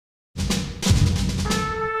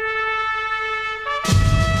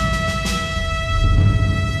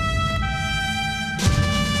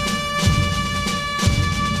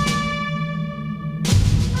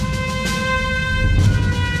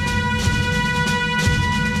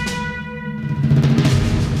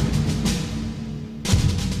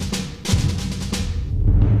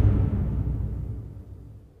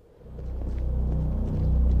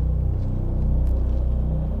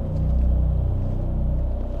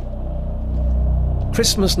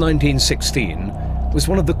Christmas 1916 was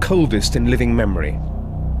one of the coldest in living memory.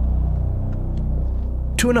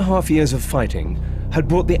 2.5 years of fighting had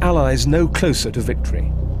brought the Allies no closer to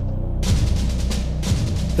victory.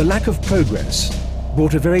 The lack of progress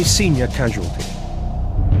brought a very senior casualty.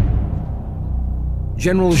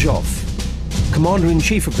 General Joffre,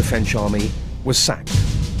 Commander-in-Chief of the French Army, was sacked.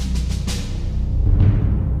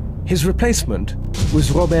 His replacement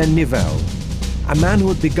was Robert Nivelle, a man who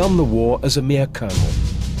had begun the war as a mere colonel.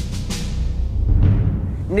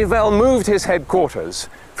 Nivelle moved his headquarters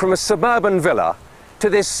from a suburban villa to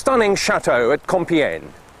this stunning chateau at Compiègne.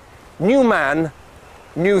 New man,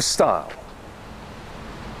 new style.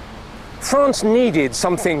 France needed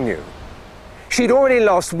something new. She'd already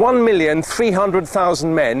lost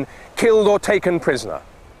 1,300,000 men killed or taken prisoner.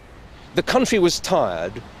 The country was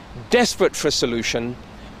tired, desperate for a solution,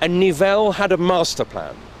 and Nivelle had a master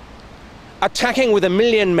plan. Attacking with 1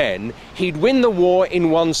 million men, he'd win the war in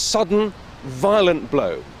one sudden, violent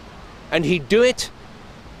blow. And he'd do it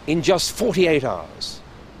in just 48 hours.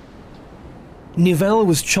 Nivelle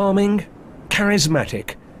was charming,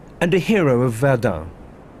 charismatic, and a hero of Verdun.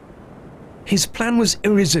 His plan was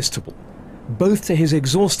irresistible, both to his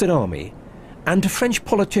exhausted army and to French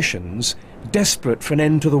politicians desperate for an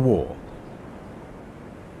end to the war.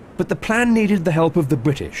 But the plan needed the help of the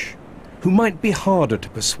British, who might be harder to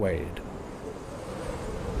persuade.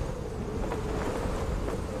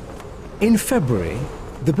 In February,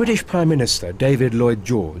 the British Prime Minister, David Lloyd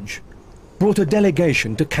George, brought a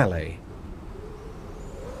delegation to Calais.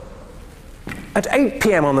 At 8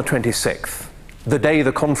 p.m. on the 26th, the day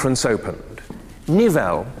the conference opened,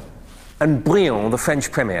 Nivelle and Briand, the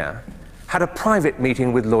French Premier, had a private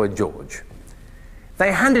meeting with Lloyd George.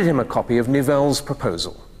 They handed him a copy of Nivelle's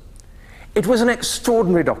proposal. It was an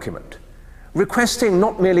extraordinary document, requesting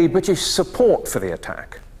not merely British support for the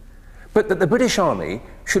attack, but that the British Army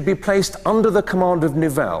should be placed under the command of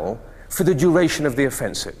Nivelle for the duration of the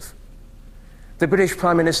offensive. The British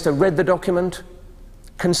Prime Minister read the document,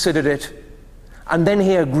 considered it, and then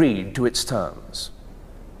he agreed to its terms.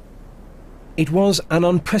 It was an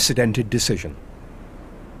unprecedented decision.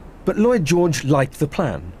 But Lloyd George liked the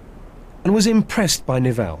plan and was impressed by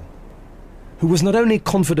Nivelle, who was not only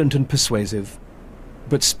confident and persuasive,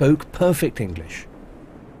 but spoke perfect English.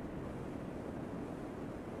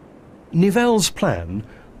 Nivelle's plan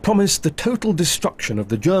promised the total destruction of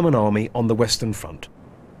the German army on the Western Front.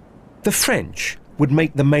 The French would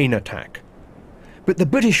make the main attack, but the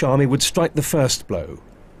British army would strike the first blow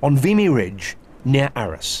on Vimy Ridge near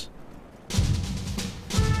Arras.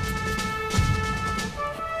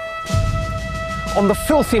 On the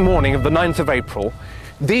filthy morning of the 9th of April,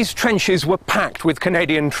 these trenches were packed with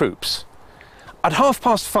Canadian troops. At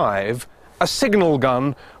 5:30, a signal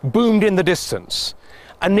gun boomed in the distance,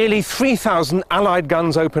 and nearly 3,000 Allied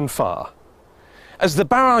guns opened fire. As the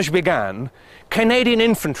barrage began, Canadian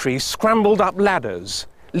infantry scrambled up ladders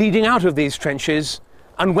leading out of these trenches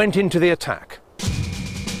and went into the attack.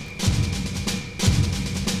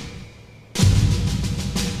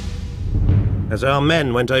 As our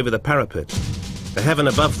men went over the parapet, the heaven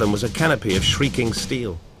above them was a canopy of shrieking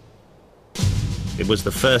steel. It was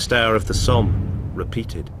the first hour of the Somme,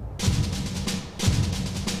 repeated.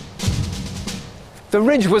 The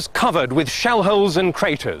ridge was covered with shell holes and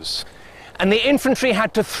craters, and the infantry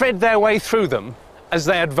had to thread their way through them as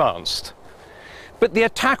they advanced. But the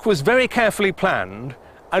attack was very carefully planned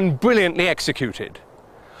and brilliantly executed.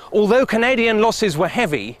 Although Canadian losses were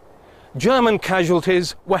heavy, German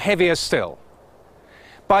casualties were heavier still.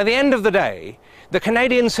 By the end of the day, the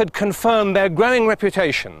Canadians had confirmed their growing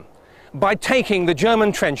reputation by taking the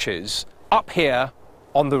German trenches up here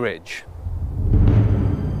on the ridge.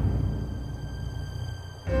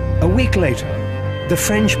 A week later, the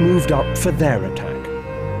French moved up for their attack.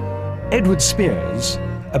 Edward Spears,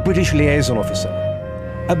 a British liaison officer,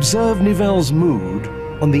 observed Nivelle's mood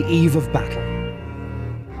on the eve of battle.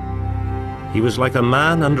 He was like a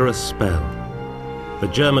man under a spell. The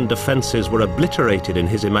German defences were obliterated in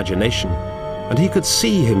his imagination, and he could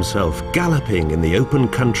see himself galloping in the open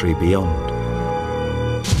country beyond.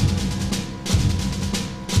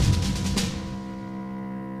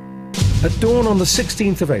 At dawn on the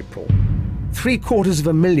 16th of April,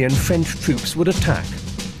 750,000 French troops would attack,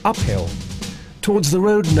 uphill, towards the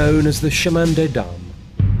road known as the Chemin des Dames.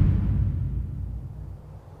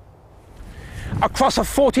 Across a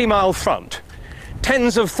 40-mile front,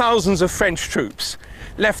 tens of thousands of French troops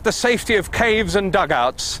left the safety of caves and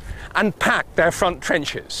dugouts and packed their front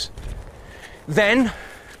trenches. Then,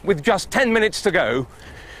 with just 10 minutes to go,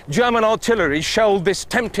 German artillery shelled this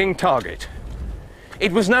tempting target.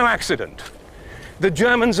 It was no accident. the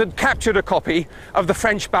Germans had captured a copy of the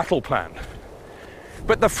French battle plan.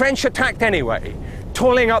 But the French attacked anyway,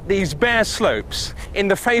 toiling up these bare slopes in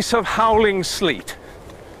the face of howling sleet.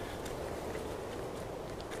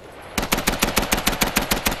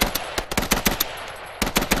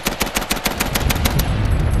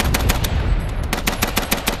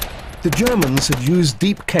 The Germans had used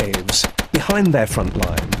deep caves behind their front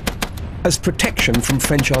line as protection from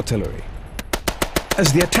French artillery.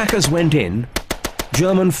 As the attackers went in,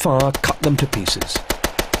 German fire cut them to pieces.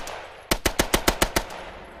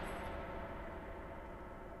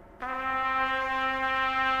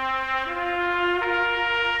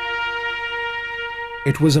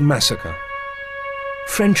 It was a massacre.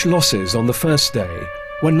 French losses on the first day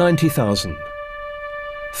were 90,000,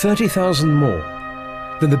 30,000 more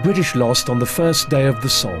than the British lost on the first day of the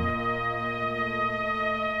Somme.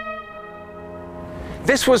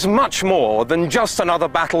 This was much more than just another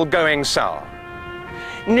battle going sour.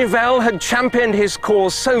 Nivelle had championed his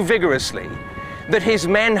cause so vigorously that his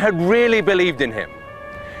men had really believed in him,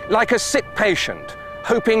 like a sick patient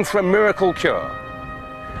hoping for a miracle cure.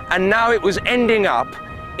 And now it was ending up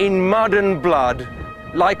in mud and blood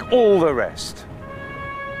like all the rest.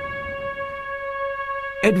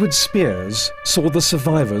 Edward Spears saw the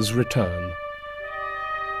survivors return.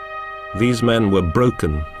 These men were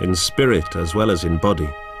broken in spirit as well as in body.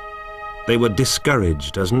 They were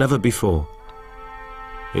discouraged as never before.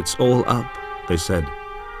 "It's all up," they said.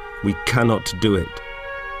 "We cannot do it.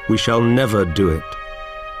 We shall never do it.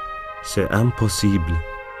 C'est impossible."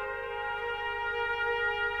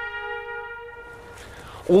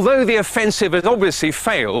 Although the offensive had obviously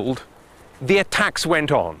failed, the attacks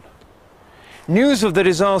went on. News of the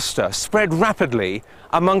disaster spread rapidly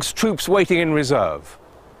amongst troops waiting in reserve.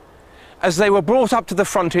 As they were brought up to the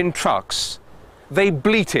front in trucks, they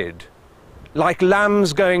bleated like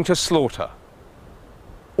lambs going to slaughter.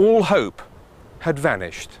 All hope had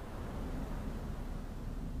vanished.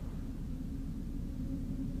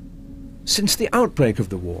 Since the outbreak of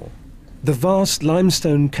the war, the vast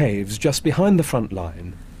limestone caves just behind the front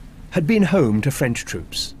line had been home to French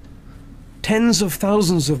troops. Tens of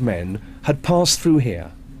thousands of men had passed through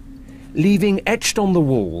here, leaving etched on the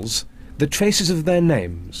walls the traces of their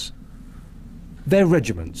names, their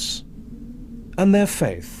regiments, and their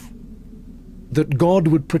faith that God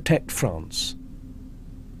would protect France.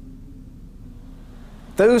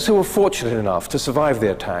 Those who were fortunate enough to survive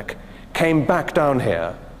the attack came back down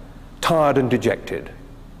here, tired and dejected.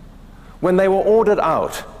 When they were ordered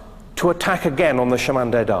out to attack again on the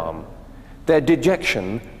Chemin des Dames, their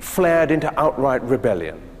dejection flared into outright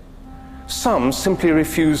rebellion. Some simply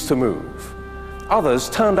refused to move. Others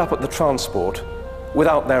turned up at the transport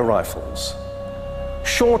without their rifles.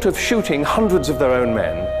 Short of shooting hundreds of their own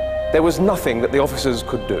men, there was nothing that the officers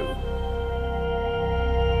could do.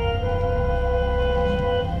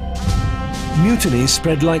 Mutiny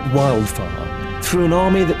spread like wildfire through an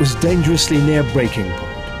army that was dangerously near breaking point.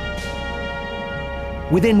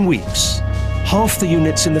 Within weeks, half the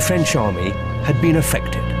units in the French army had been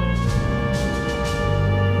affected.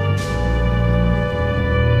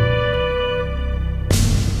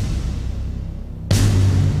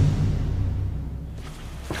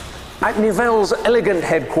 At Nivelle's elegant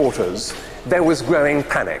headquarters, there was growing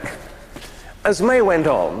panic. As May went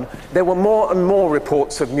on, there were more and more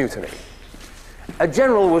reports of mutiny. A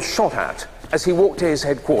general was shot at as he walked to his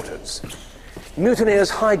headquarters.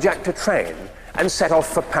 Mutineers hijacked a train and set off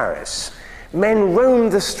for Paris. Men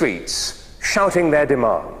roamed the streets, shouting their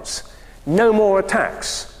demands. No more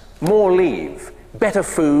attacks, more leave, better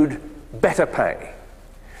food, better pay.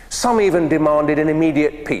 Some even demanded an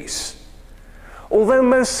immediate peace. Although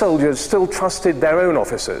most soldiers still trusted their own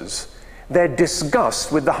officers, their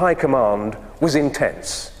disgust with the high command was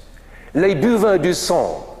intense. Les buveurs du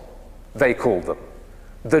sang, they called them,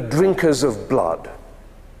 the drinkers of blood.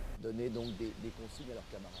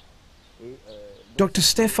 Dr.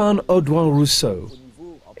 Stéphane Audouin-Rousseau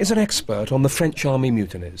is an expert on the French army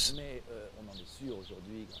mutinies.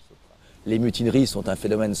 Les mutineries sont un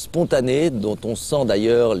phénomène spontané dont on sent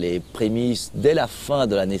d'ailleurs les prémices dès la fin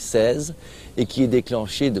de l'année 16 et qui est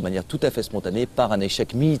déclenché de manière tout à fait spontanée par un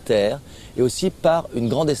échec militaire et aussi par une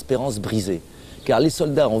grande espérance brisée. Car les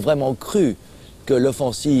soldats ont vraiment cru que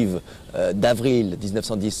l'offensive d'avril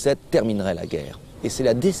 1917 terminerait la guerre. Et c'est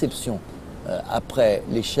la déception après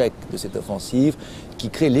l'échec de cette offensive qui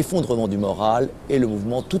crée l'effondrement du moral et le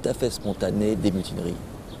mouvement tout à fait spontané des mutineries.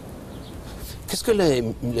 Qu'est-ce que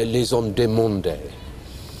les hommes demandaient?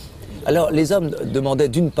 Alors les hommes demandaient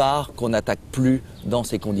d'une part qu'on n'attaque plus dans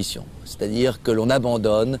ces conditions, c'est-à-dire que l'on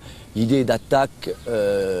abandonne l'idée d'attaque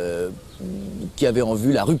qui avait en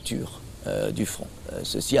vue la rupture du front.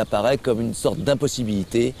 Ceci apparaît comme une sorte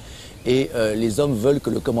d'impossibilité et les hommes veulent que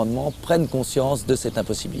le commandement prenne conscience de cette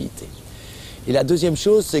impossibilité. Et la deuxième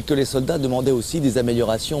chose, c'est que les soldats demandaient aussi des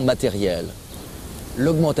améliorations matérielles.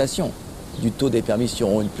 L'augmentation du taux des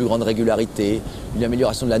permissions, une plus grande régularité, une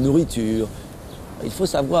amélioration de la nourriture. Il faut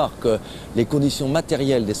savoir que les conditions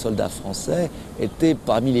matérielles des soldats français étaient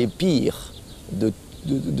parmi les pires de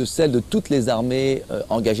celles de toutes les armées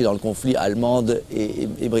engagées dans le conflit allemande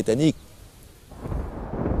et britannique.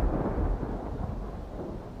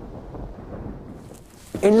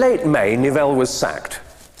 In late May, Nivelle was sacked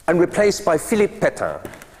and replaced by Philippe Pétain,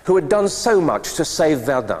 who had done so much to save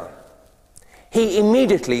Verdun. He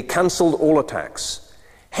immediately cancelled all attacks.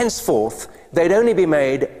 Henceforth, they'd only be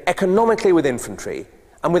made economically with infantry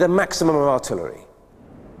and with a maximum of artillery.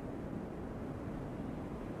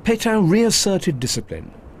 Pétain reasserted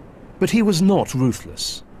discipline, but he was not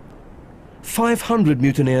ruthless. 500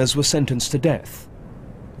 mutineers were sentenced to death,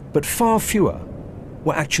 but far fewer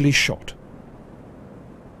were actually shot.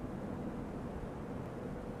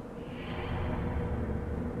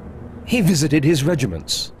 He visited his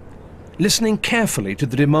regiments, listening carefully to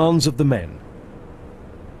the demands of the men.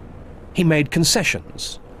 He made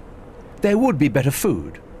concessions. There would be better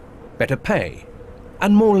food, better pay,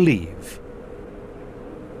 and more leave.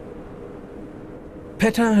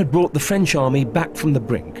 Pétain had brought the French army back from the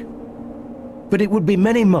brink, but it would be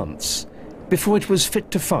many months before it was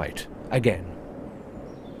fit to fight again.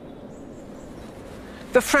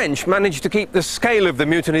 The French managed to keep the scale of the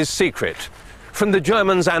mutinies secret from the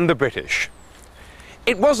Germans and the British.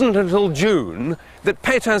 It wasn't until June that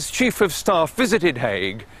Pétain's Chief of Staff visited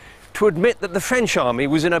Hague to admit that the French army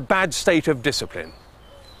was in a bad state of discipline.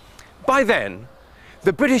 By then,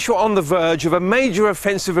 the British were on the verge of a major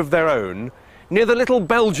offensive of their own near the little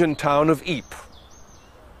Belgian town of Ypres.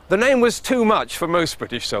 The name was too much for most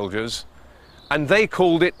British soldiers, and they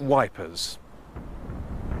called it Wipers.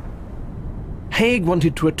 Haig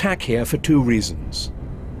wanted to attack here for two reasons.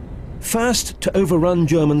 First, to overrun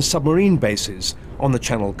German submarine bases on the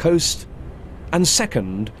Channel coast, and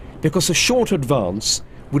second, because a short advance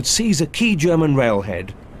would seize a key German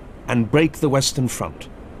railhead and break the Western Front.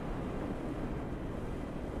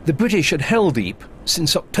 The British had held Ypres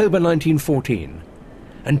since October 1914,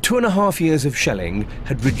 and 2.5 years of shelling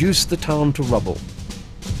had reduced the town to rubble.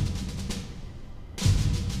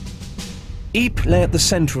 Ypres lay at the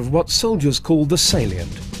centre of what soldiers called the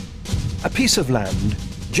salient, a piece of land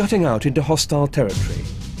jutting out into hostile territory.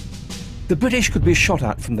 The British could be shot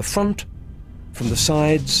at from the front, from the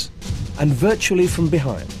sides, and virtually from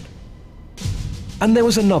behind. And there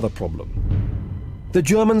was another problem. The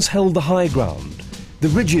Germans held the high ground, the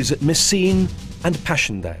ridges at Messines and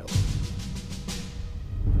Passchendaele.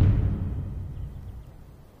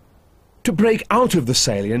 To break out of the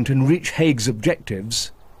salient and reach Haig's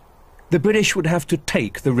objectives, the British would have to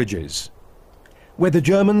take the ridges, where the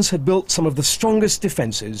Germans had built some of the strongest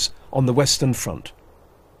defences on the Western Front.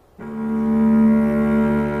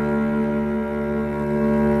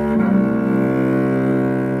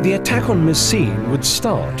 The attack on Messines would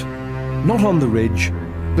start, not on the ridge,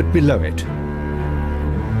 but below it.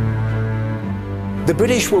 The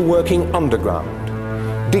British were working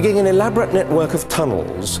underground, digging an elaborate network of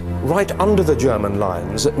tunnels right under the German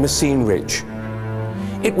lines at Messines Ridge.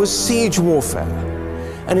 It was siege warfare,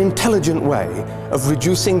 an intelligent way of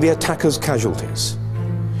reducing the attackers' casualties.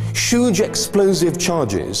 Huge explosive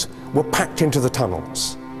charges were packed into the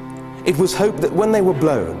tunnels. It was hoped that when they were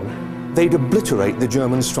blown, they'd obliterate the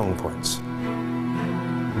German strongpoints.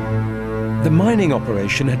 The mining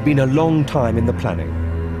operation had been a long time in the planning.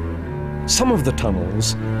 Some of the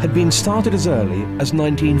tunnels had been started as early as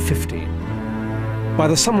 1915. By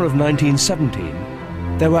the summer of 1917,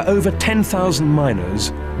 there were over 10,000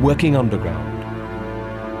 miners working underground.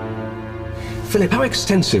 Philip, how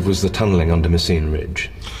extensive was the tunnelling under Messines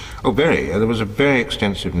Ridge? Oh, very. There was a very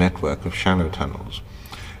extensive network of shallow tunnels.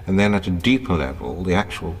 And then at a deeper level, the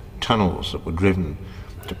actual tunnels that were driven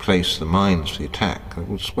to place the mines for the attack, there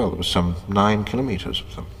was some 9 kilometres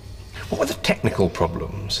of them. What were the technical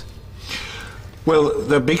problems? Well,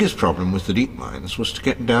 the biggest problem with the deep mines was to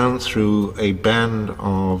get down through a band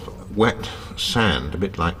of wet sand, a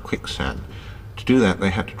bit like quicksand. To do that, they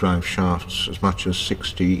had to drive shafts as much as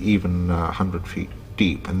 60, even 100 feet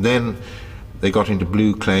deep. And then they got into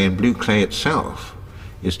blue clay, and blue clay itself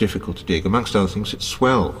is difficult to dig. Amongst other things, it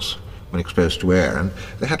swells when exposed to air, and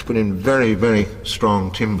they had to put in very, very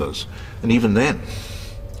strong timbers. And even then,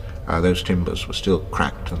 those timbers were still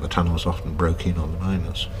cracked, and the tunnels often broke in on the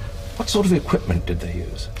miners. What sort of equipment did they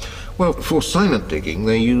use? Well, for silent digging,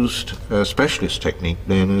 they used a specialist technique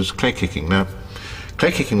known as clay kicking. Now,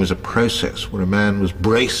 Clay kicking was a process where a man was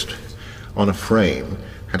braced on a frame,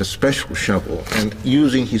 had a special shovel, and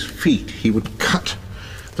using his feet he would cut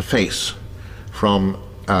the face from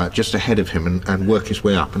just ahead of him and work his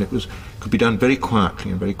way up, and could be done very quietly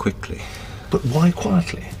and very quickly. But why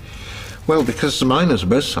quietly? Well, because the miners on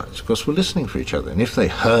both sides, of course, were listening for each other, and if they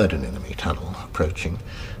heard an enemy tunnel approaching,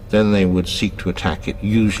 then they would seek to attack it,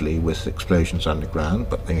 usually with explosions underground,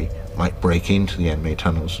 but they might break into the enemy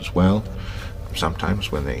tunnels as well.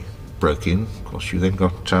 Sometimes when they broke in, of course, you then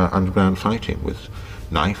got underground fighting with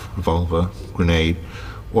knife, revolver, grenade,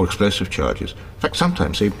 or explosive charges. In fact,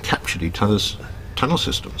 sometimes they captured each other's tunnel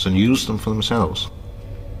systems and used them for themselves.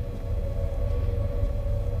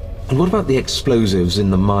 And what about the explosives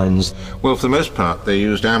in the mines? Well, for the most part, they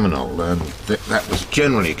used Amonol, and that was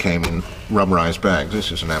generally came in rubberized bags.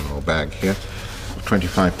 This is an Amonol bag here, of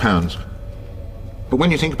 25 pounds. But when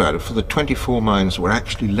you think about it, for the 24 mines that were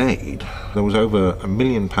actually laid, there was over £1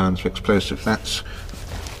 million of explosive. That's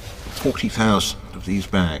 40,000 of these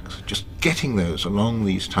bags. Just getting those along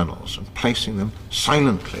these tunnels and placing them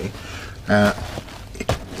silently,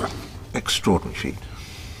 extraordinary feat.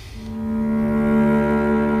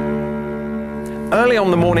 Early on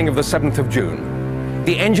the morning of the 7th of June,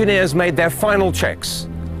 the engineers made their final checks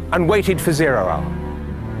and waited for 0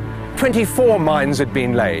 hour. 24 mines had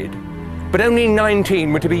been laid, but only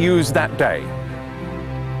 19 were to be used that day.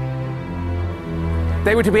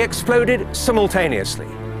 They were to be exploded simultaneously,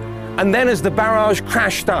 and then as the barrage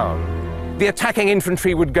crashed down, the attacking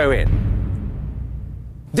infantry would go in.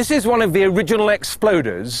 This is one of the original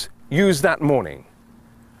exploders used that morning.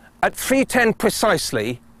 At 3:10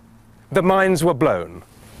 precisely, the mines were blown.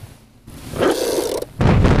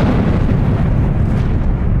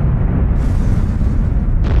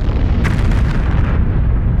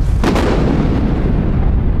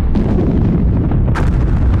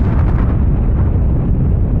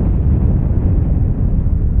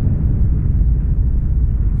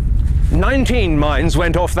 Nineteen mines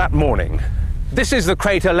went off that morning. This is the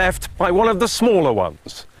crater left by one of the smaller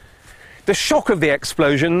ones. The shock of the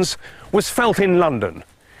explosions was felt in London.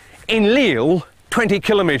 In Lille, 20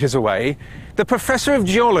 kilometers away, the professor of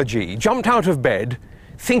geology jumped out of bed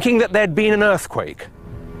thinking that there'd been an earthquake.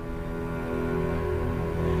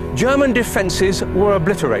 German defenses were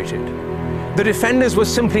obliterated. The defenders were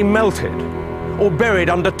simply melted or buried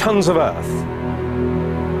under tons of earth.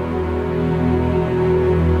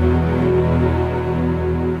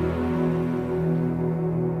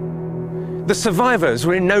 The survivors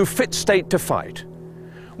were in no fit state to fight.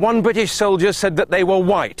 One British soldier said that they were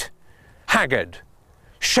white, haggard,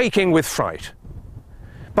 shaking with fright.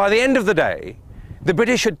 By the end of the day, the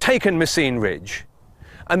British had taken Messines Ridge,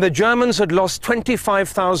 and the Germans had lost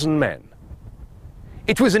 25,000 men.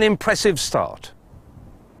 It was an impressive start.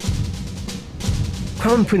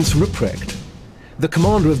 Crown Prince Ruprecht, the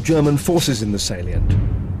commander of German forces in the salient,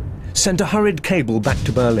 sent a hurried cable back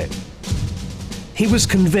to Berlin. He was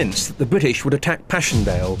convinced that the British would attack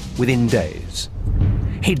Passchendaele within days.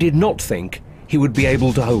 He did not think he would be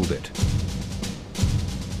able to hold it.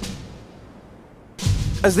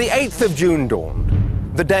 As the 8th of June dawned,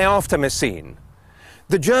 the day after Messines,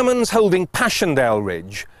 the Germans holding Passchendaele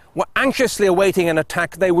Ridge were anxiously awaiting an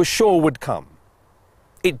attack they were sure would come.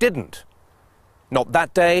 It didn't. Not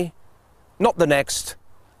that day, not the next,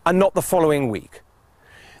 and not the following week.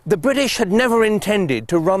 The British had never intended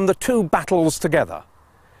to run the two battles together,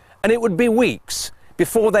 and it would be weeks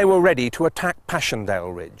before they were ready to attack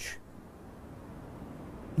Passchendaele Ridge.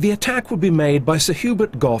 The attack would be made by Sir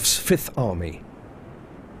Hubert Gough's Fifth Army.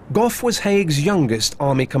 Gough was Haig's youngest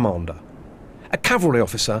army commander, a cavalry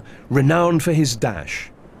officer renowned for his dash.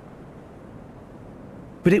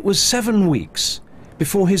 But it was 7 weeks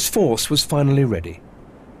before his force was finally ready.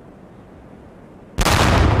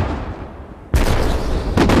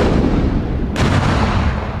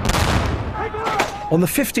 On the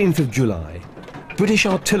 15th of July, British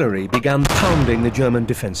artillery began pounding the German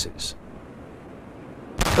defences.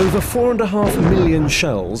 Over 4.5 million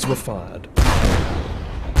shells were fired.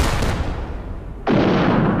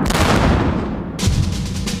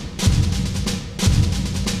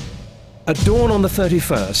 At dawn on the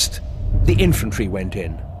 31st, the infantry went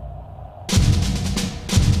in.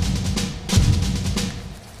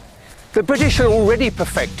 The British had already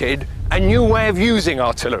perfected a new way of using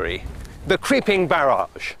artillery, the creeping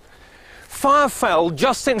barrage. Fire fell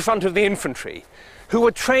just in front of the infantry, who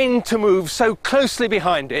were trained to move so closely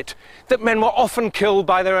behind it that men were often killed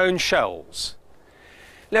by their own shells.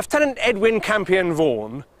 Lieutenant Edwin Campion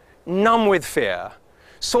Vaughan, numb with fear,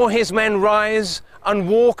 saw his men rise and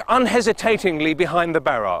walk unhesitatingly behind the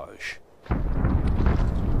barrage.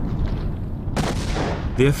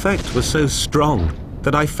 The effect was so strong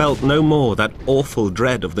that I felt no more that awful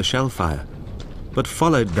dread of the shell fire, but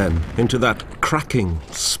followed them into that cracking,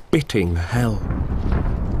 spitting hell.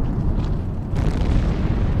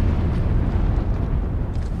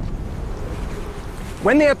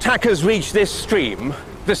 When the attackers reached this stream,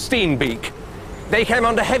 the Steenbeek, they came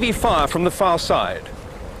under heavy fire from the far side.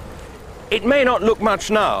 It may not look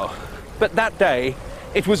much now, but that day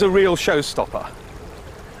it was a real showstopper.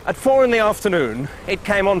 At 4 in the afternoon, it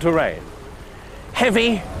came on to rain.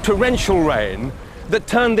 Heavy, torrential rain that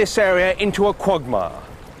turned this area into a quagmire.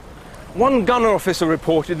 One gunner officer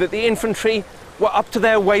reported that the infantry were up to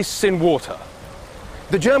their waists in water.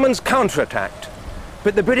 The Germans counterattacked,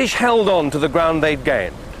 but the British held on to the ground they'd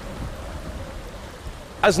gained.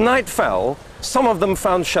 As night fell, some of them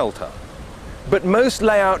found shelter, but most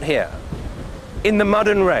lay out here, in the mud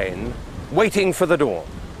and rain, waiting for the dawn.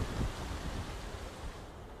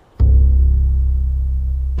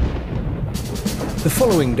 The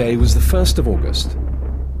following day was the 1st of August,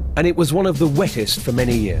 and it was one of the wettest for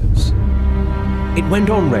many years. It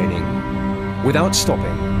went on raining, without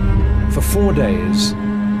stopping, for 4 days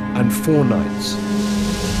and 4 nights.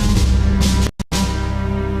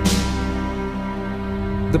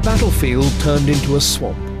 The battlefield turned into a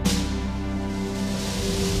swamp.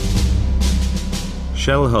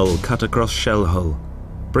 Shell hole cut across shell hole,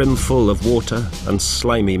 brimful of water and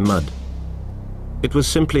slimy mud. It was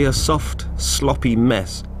simply a soft, sloppy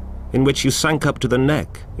mess in which you sank up to the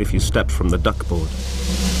neck if you stepped from the duckboard.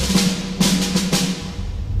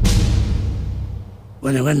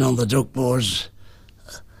 When I went on the duckboards,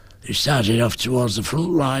 they started off towards the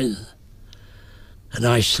front line, and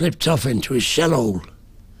I slipped off into a shell hole,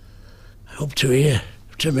 up to here,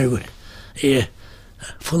 to me, here,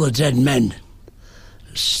 full of dead men.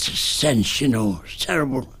 Stench, you know, it's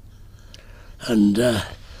terrible. And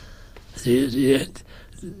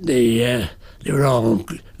they were all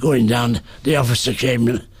going down. The officer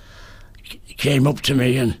came up to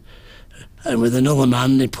me, and with another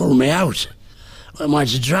man, they pulled me out. I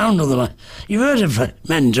might have drowned other man. You've heard of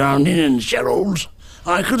men drowning in shell holes.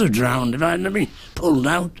 I could have drowned if I hadn't been pulled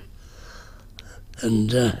out.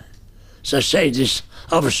 And as I say, this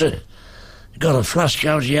officer got a flask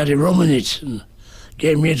out, he had a rum in it, and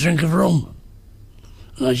gave me a drink of rum.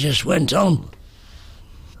 And I just went on.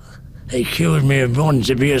 They accused me of wanting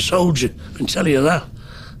to be a soldier, I can tell you that.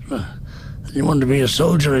 I didn't want to be a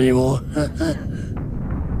soldier anymore.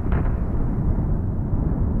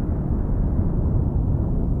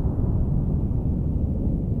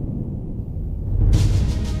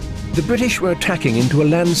 The British were attacking into a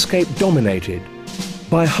landscape dominated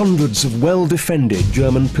by hundreds of well-defended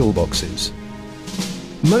German pillboxes.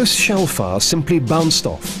 Most shell fire simply bounced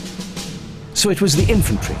off, so it was the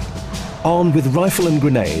infantry, armed with rifle and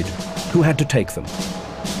grenade, who had to take them.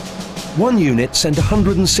 One unit sent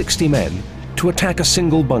 160 men to attack a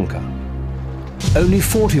single bunker. Only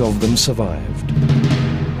 40 of them survived.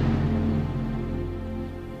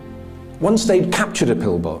 Once they'd captured a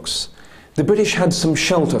pillbox, the British had some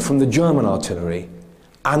shelter from the German artillery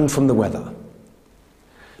and from the weather.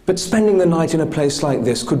 But spending the night in a place like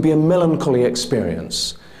this could be a melancholy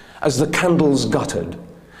experience, as the candles guttered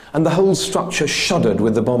and the whole structure shuddered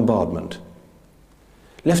with the bombardment.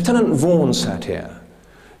 Lieutenant Vaughan sat here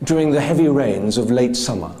during the heavy rains of late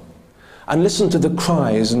summer and listened to the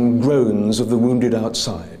cries and groans of the wounded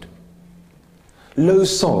outside. Low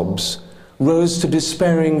sobs rose to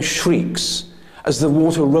despairing shrieks as the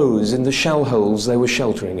water rose in the shell holes they were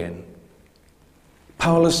sheltering in.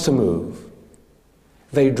 Powerless to move,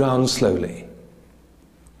 they drowned slowly.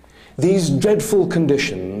 These dreadful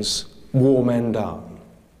conditions wore men down.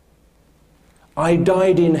 "I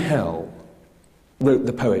died in hell," wrote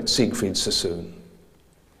the poet Siegfried Sassoon.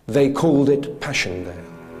 They called it Passion there.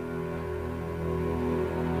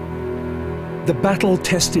 The battle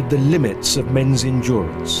tested the limits of men's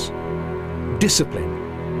endurance.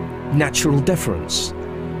 Discipline, natural deference,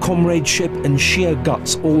 comradeship and sheer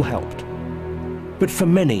guts all helped. But for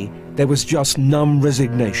many, there was just numb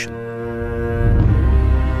resignation.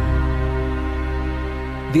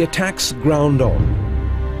 The attacks ground on,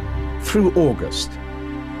 through August,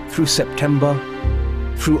 through September,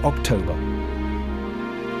 through October.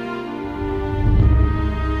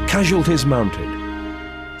 Casualties mounted,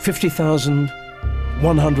 50,000,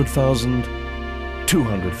 100,000,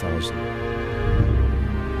 200,000.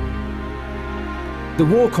 The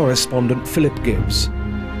war correspondent Philip Gibbs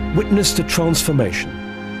witnessed a transformation.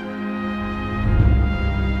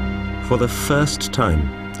 For the first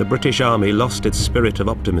time, the British Army lost its spirit of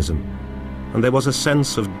optimism, and there was a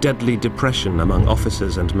sense of deadly depression among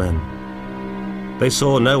officers and men. They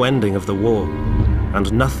saw no ending of the war,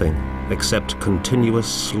 and nothing except continuous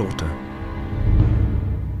slaughter.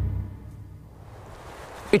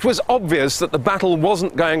 It was obvious that the battle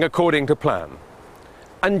wasn't going according to plan,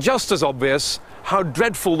 and just as obvious how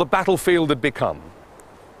dreadful the battlefield had become.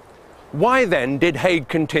 Why then did Haig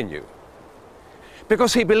continue?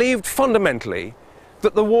 Because he believed fundamentally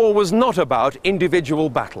that the war was not about individual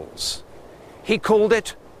battles. He called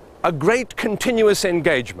it a great continuous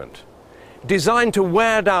engagement, designed to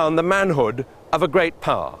wear down the manhood of a great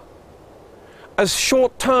power. As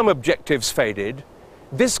short-term objectives faded,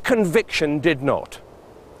 this conviction did not.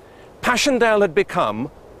 Passchendaele had become,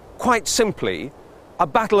 quite simply, a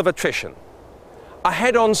battle of attrition, a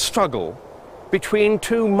head-on struggle between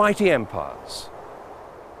two mighty empires.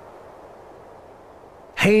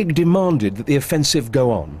 Haig demanded that the offensive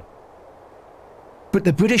go on. But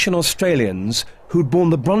the British and Australians, who'd borne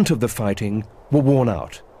the brunt of the fighting, were worn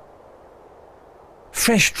out.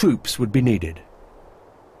 Fresh troops would be needed.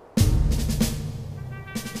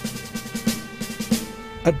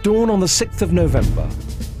 At dawn on the 6th of November,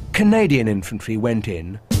 Canadian infantry went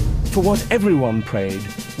in for what everyone prayed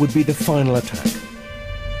would be the final attack.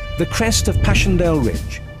 The crest of Passchendaele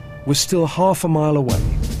Ridge was still half a mile away.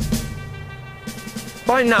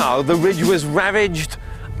 By now, the ridge was ravaged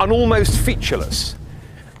and almost featureless,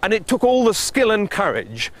 and it took all the skill and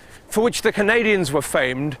courage for which the Canadians were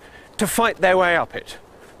famed to fight their way up it.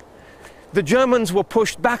 The Germans were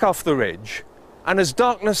pushed back off the ridge, and as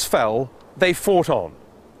darkness fell, they fought on.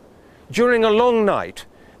 During a long night,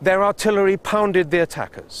 their artillery pounded the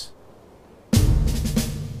attackers.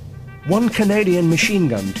 One Canadian machine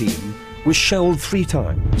gun team was shelled 3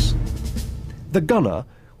 times. The gunner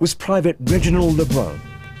was Private Reginald Lebrun,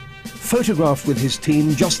 photographed with his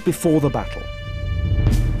team just before the battle.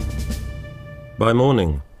 By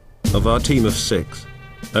morning, of our team of 6,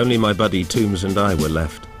 only my buddy Toombs and I were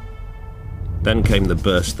left. Then came the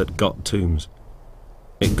burst that got Toombs.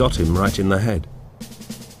 It got him right in the head.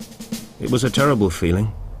 It was a terrible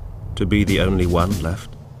feeling, to be the only one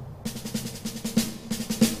left.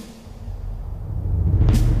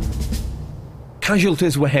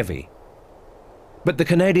 Casualties were heavy, but the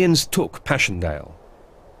Canadians took Passchendaele.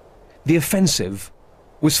 The offensive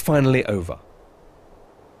was finally over.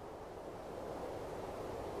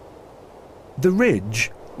 The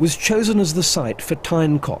ridge was chosen as the site for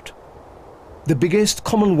Tyne Cot, the biggest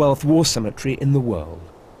Commonwealth war cemetery in the world.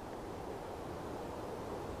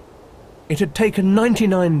 It had taken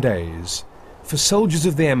 99 days for soldiers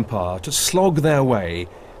of the Empire to slog their way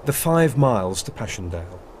the 5 miles to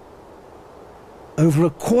Passchendaele. Over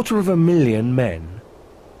 250,000 men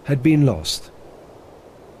had been lost.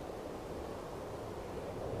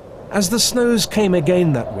 As the snows came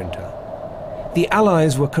again that winter, the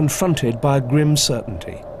Allies were confronted by a grim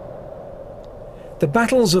certainty. The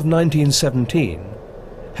battles of 1917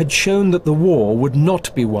 had shown that the war would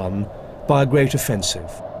not be won by a great offensive.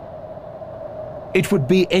 It would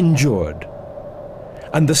be endured,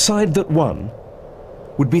 and the side that won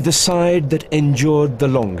would be the side that endured the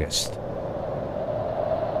longest.